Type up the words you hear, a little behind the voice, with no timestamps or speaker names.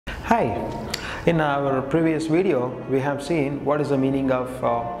Hi, in our previous video we have seen what is the meaning of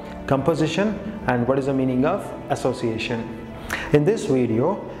composition and what is the meaning of association. In this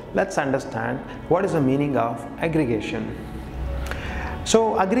video let's understand what is the meaning of aggregation.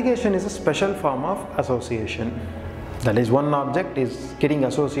 So aggregation is a special form of association. That is, one object is getting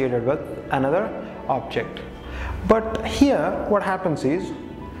associated with another object. But here what happens is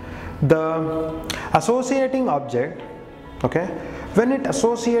the associating object, when it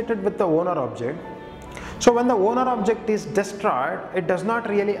associated with the owner object, so when the owner object is destroyed, it does not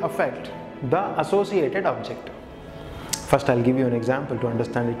really affect the associated object. First I'll give you an example to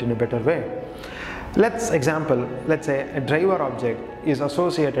understand it in a better way. Let's say a driver object is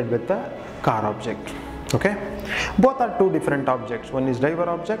associated with the car object. Both are two different objects. One is driver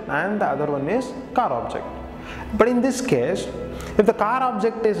object and the other one is car object. But in this case, if the car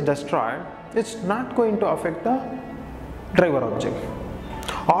object is destroyed, it's not going to affect the driver object.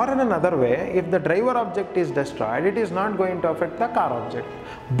 Or in another way, if the driver object is destroyed, it is not going to affect the car object.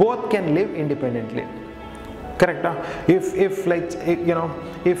 Both can live independently. Correct? If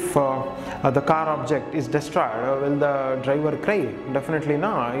the car object is destroyed, will the driver cry? Definitely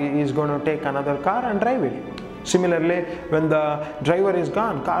no. He is going to take another car and drive it. Similarly, when the driver is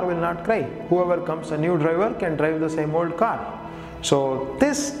gone, car will not cry. Whoever comes, a new driver can drive the same old car. So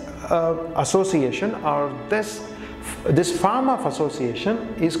this association or this form of association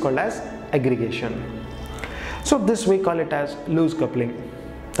is called as aggregation. So this we call it as loose coupling.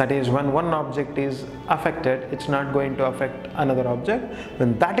 That is, when one object is affected, it's not going to affect another object.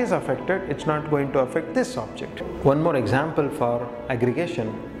 When that is affected, it's not going to affect this object. One more example for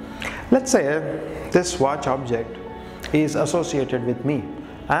aggregation. Let's say this watch object is associated with me.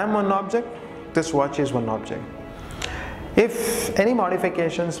 I am one object, this watch is one object. If any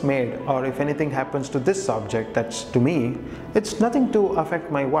modifications made or if anything happens to this object, that's to me, it's nothing to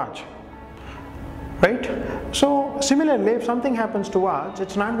affect my watch. Right? So similarly, if something happens to watch,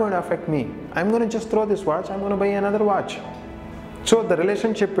 it's not going to affect me. I'm going to just throw this watch, I'm going to buy another watch. So the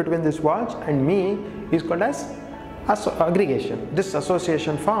relationship between this watch and me is called as aggregation. This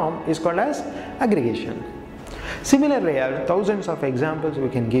association form is called as aggregation. Similarly, there are thousands of examples we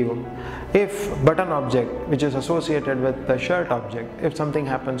can give. If button object, which is associated with the shirt object, if something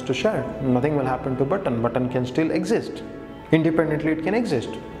happens to shirt, nothing will happen to button. Button can still exist. Independently it can exist.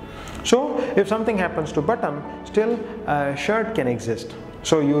 So if something happens to button, still shirt can exist.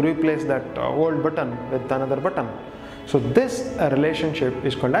 So you replace that old button with another button. So this relationship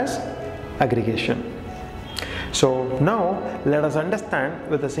is called as aggregation. So now let us understand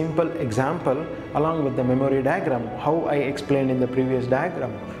with a simple example along with the memory diagram how I explained in the previous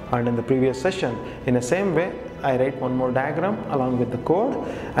diagram and in the previous session. In the same way, I write one more diagram along with the code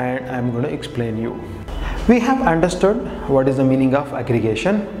and I am going to explain you. We have understood what is the meaning of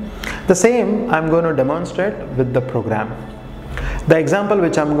aggregation. The same I am going to demonstrate with the program. The example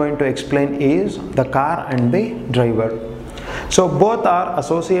which I am going to explain is the car and the driver. So both are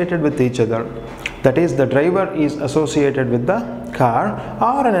associated with each other. That is, the driver is associated with the car,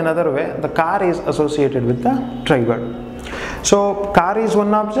 or in another way, the car is associated with the driver. So car is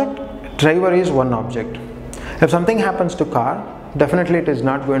one object, driver is one object. If something happens to car, definitely it is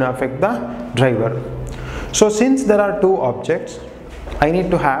not going to affect the driver. So since there are two objects, I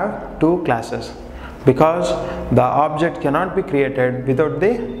need to have two classes because the object cannot be created without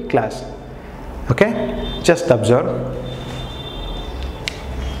the class. Just observe.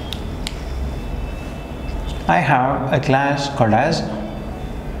 I have a class called as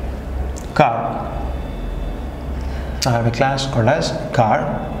car. I have a class called as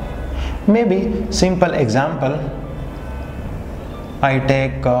car. Maybe simple example, I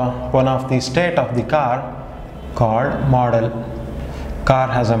take one of the state of the car called model. Car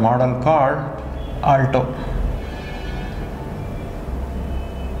has a model called Alto.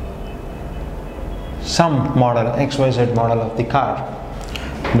 Some model, XYZ model of the car.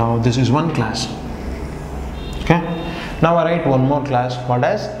 Now this is one class. Now I write one more class called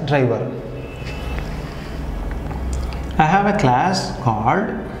as driver. I have a class called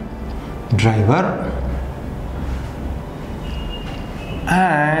driver,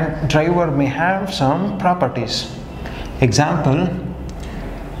 and driver may have some properties. Example,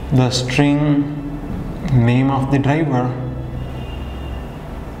 the string name of the driver,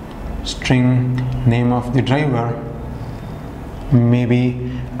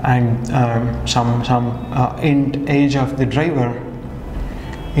 maybe, and some int age of the driver,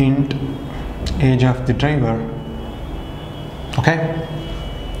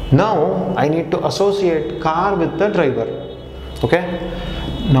 Now I need to associate car with the driver.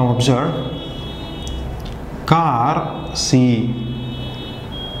 Now observe, car C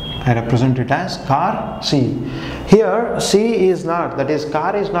I represent it as car C. Here C is not, that is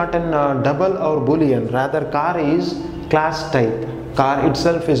car is not in double or boolean, rather car is class type. Car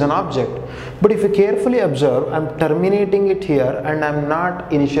itself is an object. But if you carefully observe, I am terminating it here and I am not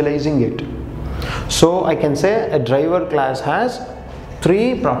initializing it. So I can say a driver class has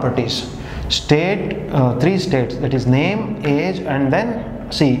three properties. Three states, that is name, age, and then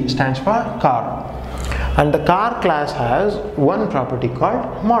C stands for car. And the car class has one property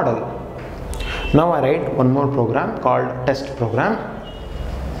called model. Now I write one more program called test program.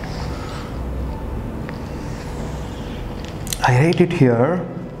 I write it here.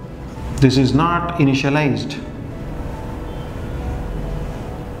 This is not initialized.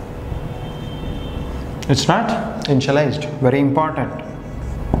 It's not initialized. Very important.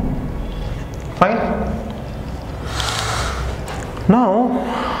 Fine. Now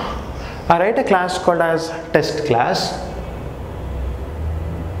I write a class called as test class.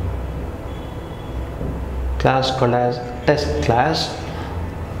 Class called as test class.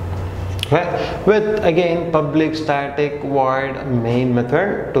 Okay. With again public static void main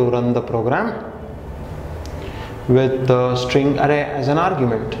method to run the program, with the string array as an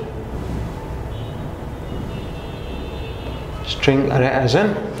argument. String array as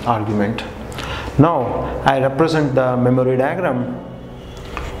an argument. Now I represent the memory diagram.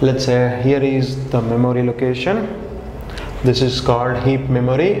 Let's say here is the memory location. This is called heap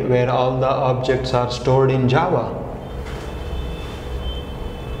memory, where all the objects are stored in Java.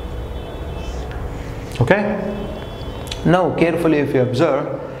 Okay. Now carefully if you observe,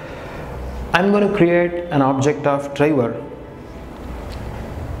 I'm going to create an object of driver.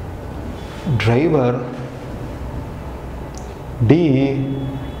 Driver D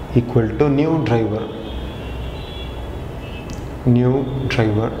equal to new driver. New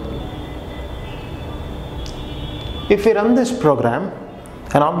driver. If we run this program,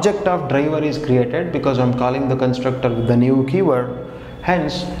 an object of driver is created because I'm calling the constructor with the new keyword.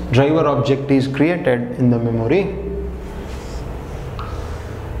 Hence, driver object is created in the memory.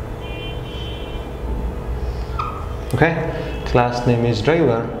 Okay, class name is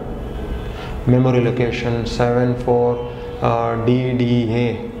driver. Memory location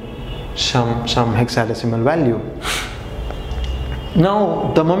 74DDA, some hexadecimal value.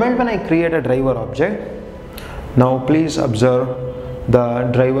 Now the moment when I create a driver object, now please observe the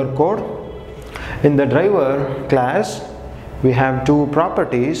driver code. In the driver class we have two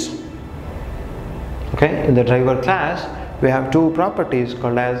properties. Okay, in the driver class we have two properties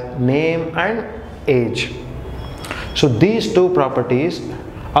called as name and age. So these two properties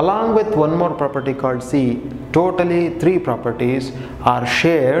along with one more property called C, totally three properties are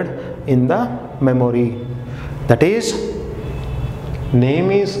shared in the memory. That is,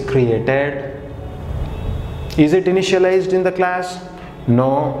 name is created. Is it initialized in the class?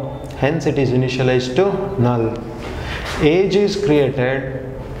 No, hence it is initialized to null. Age is created.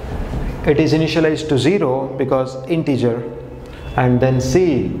 It is initialized to 0 because integer. And then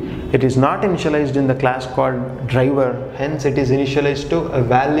C, it is not initialized in the class called driver, hence it is initialized to a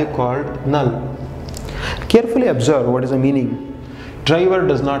value called null. Carefully observe what is the meaning. Driver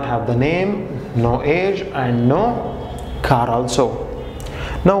does not have the name, no age, and no car also.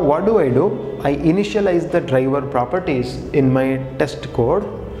 Now what do? I initialize the driver properties in my test code.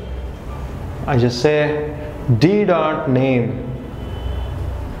 I just say d.name,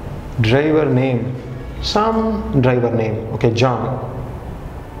 driver name, some driver name, okay, John,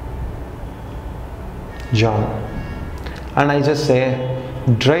 and I just say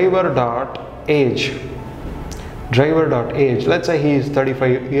driver.age, let's say he is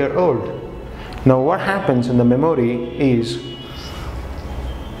 35-year old. Now what happens in the memory is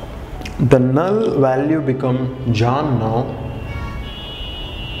the null value become John now,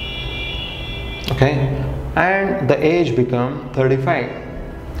 okay, and the age become 35,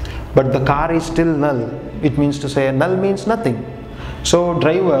 but the car is still null. It means to say null means nothing. So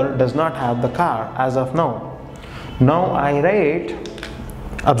driver does not have the car as of now. Now I write,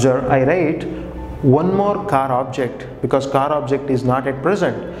 observe, I write one more car object because car object is not at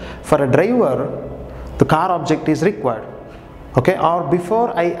present. For a driver, the car object is required. Okay, or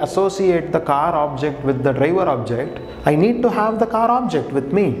before I associate the car object with the driver object, I need to have the car object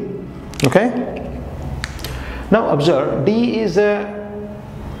with me. Okay. Now observe, D is a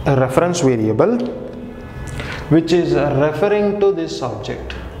reference variable which is referring to this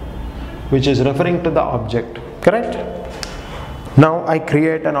object, which is referring to the object, correct? Now I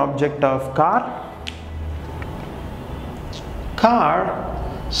create an object of car. Car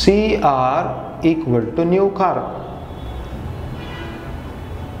CR equal to new car.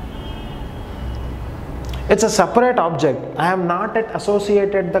 It's a separate object. I have not yet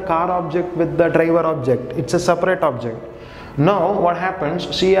associated the car object with the driver object. It's a separate object. Now what happens,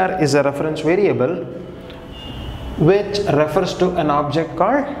 CR is a reference variable which refers to an object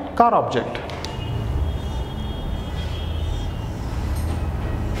called car object.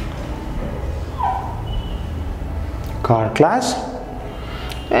 Car class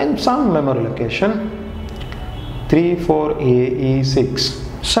and some memory location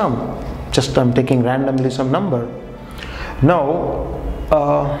 34AE6 some, just I'm taking randomly some number. Now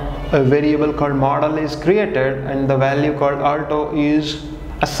a variable called model is created and the value called alto is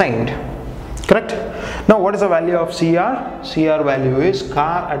assigned, correct? Now what is the value of CR? CR value is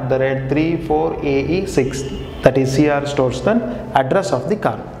car@34AE6, that is CR stores the address of the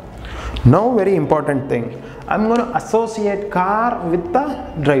car. Now very important thing, I'm going to associate car with the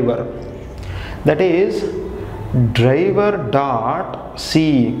driver, that is driver dot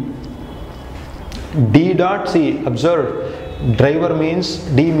C, D dot C. Observe, driver means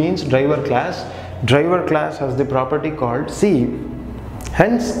D means driver class. Driver class has the property called C.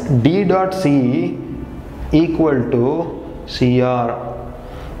 Hence D dot C equal to CR.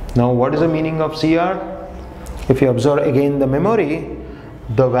 Now what is the meaning of CR? If you observe again the memory,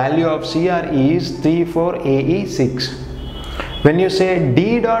 the value of CR is 34AE6. When you say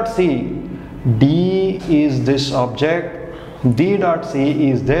D dot C, D is this object, D dot C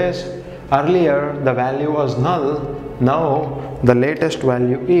is this. Earlier the value was null, now the latest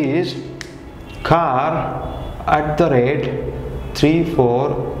value is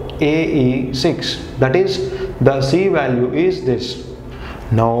car@34AE6, that is the C value is this.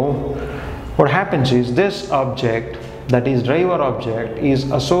 Now what happens is this object, that is driver object, is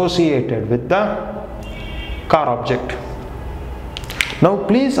associated with the car object. Now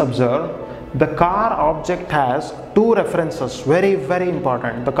please observe, the car object has two references, very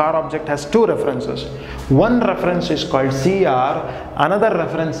important. The car object has two references. One reference is called CR, another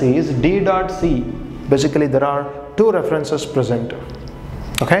reference is D dot C. Basically there are two references present.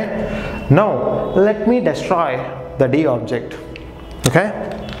 Okay, now let me destroy the D object. Okay,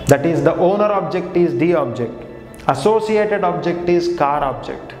 that is the owner object is D object, associated object is car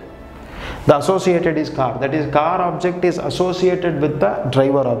object. The associated is car, that is car object is associated with the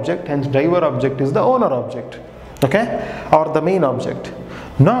driver object, hence driver object is the owner object, okay, or the main object.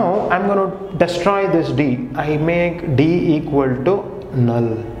 Now I'm going to destroy this D. I make D equal to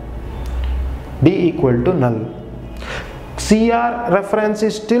null. D equal to null. CR reference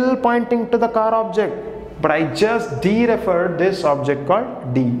is still pointing to the car object, but I just dereferred this object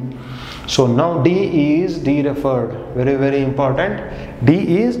called D. So now D is dereferred, very important.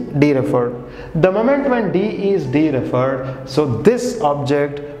 D is dereferred. The moment when D is dereferred, so this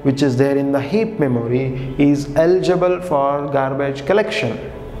object which is there in the heap memory is eligible for garbage collection.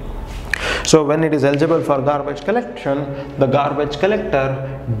 So when it is eligible for garbage collection, the garbage collector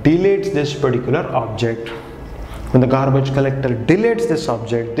deletes this particular object. When the garbage collector deletes this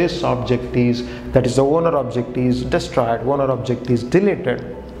object is, that is the owner object is destroyed, owner object is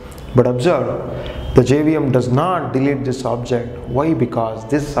deleted. But observe, the JVM does not delete this object. Why? Because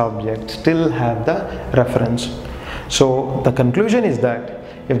this object still have the reference. So the conclusion is that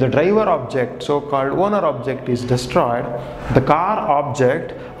if the driver object, so-called owner object, is destroyed, the car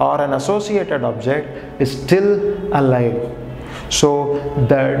object or an associated object is still alive. So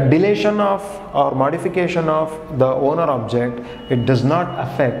the deletion of or modification of the owner object, it does not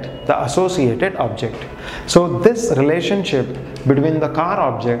affect the associated object. So this relationship between the car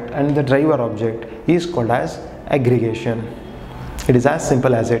object and the driver object is called as aggregation. It is as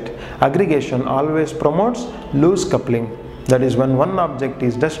simple as it. Aggregation always promotes loose coupling. That is, when one object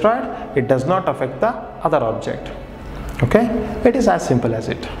is destroyed, it does not affect the other object. Okay? It is as simple as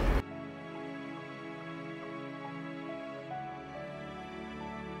it.